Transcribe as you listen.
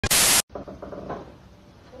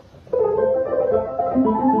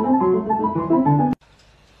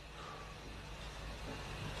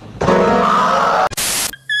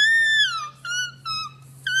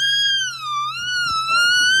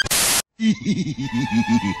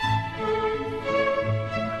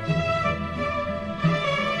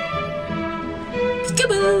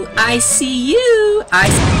Skiboo, I see you.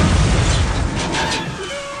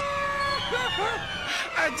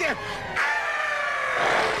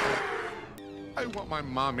 I want my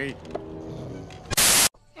mommy.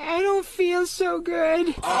 I don't feel so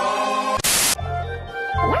good. I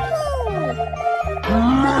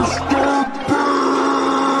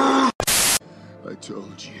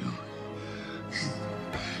told you.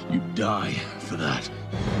 You'd die for that.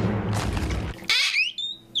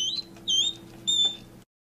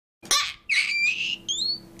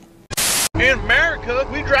 In America,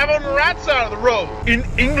 we drive on the right side of the road. In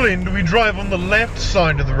England, we drive on the left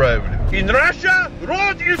side of the road. In Russia,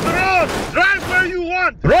 road is road. Drive where you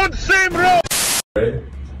want. Road, same road. Right.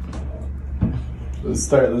 Let's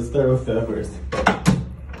start with that first.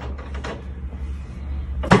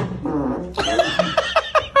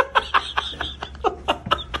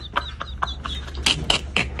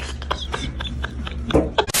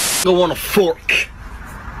 Go on a fork.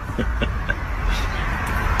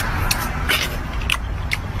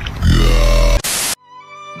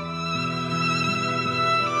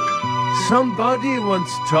 Somebody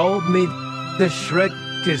once told me the Shrek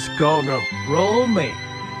is gonna roll me.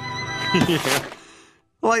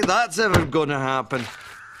 Like that's ever gonna happen.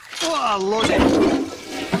 What a load.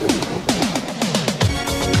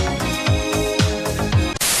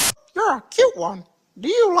 You're a cute one. Do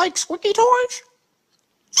you like squeaky toys?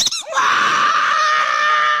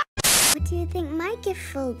 What do you think my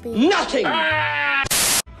gift will be? Nothing!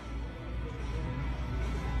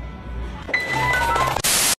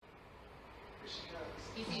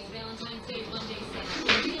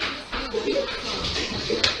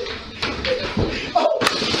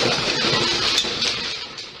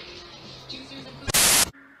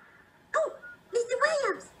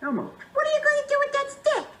 Elmo. What are you going to do with that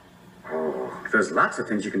stick? Oh, there's lots of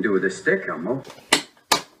things you can do with this stick, Elmo.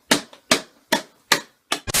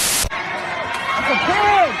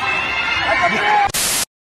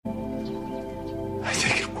 I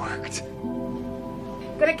think it worked.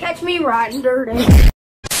 Gonna catch me riding dirty.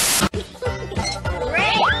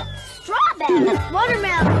 Grape, strawberry,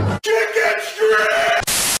 watermelon. Chicken strip!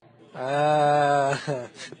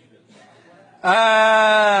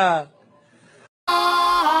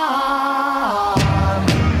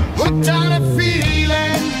 Hooked on a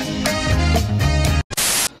feeling.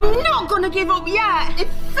 I'm not gonna give up yet. If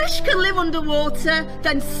fish can live underwater,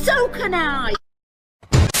 then so can I.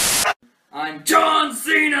 I'm John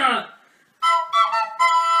Cena!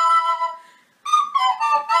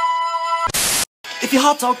 If your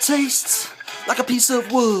hot dog tastes like a piece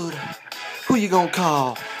of wood, who you gonna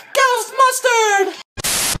call? Ghost Mustard!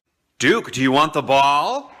 Duke, do you want the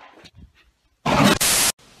ball?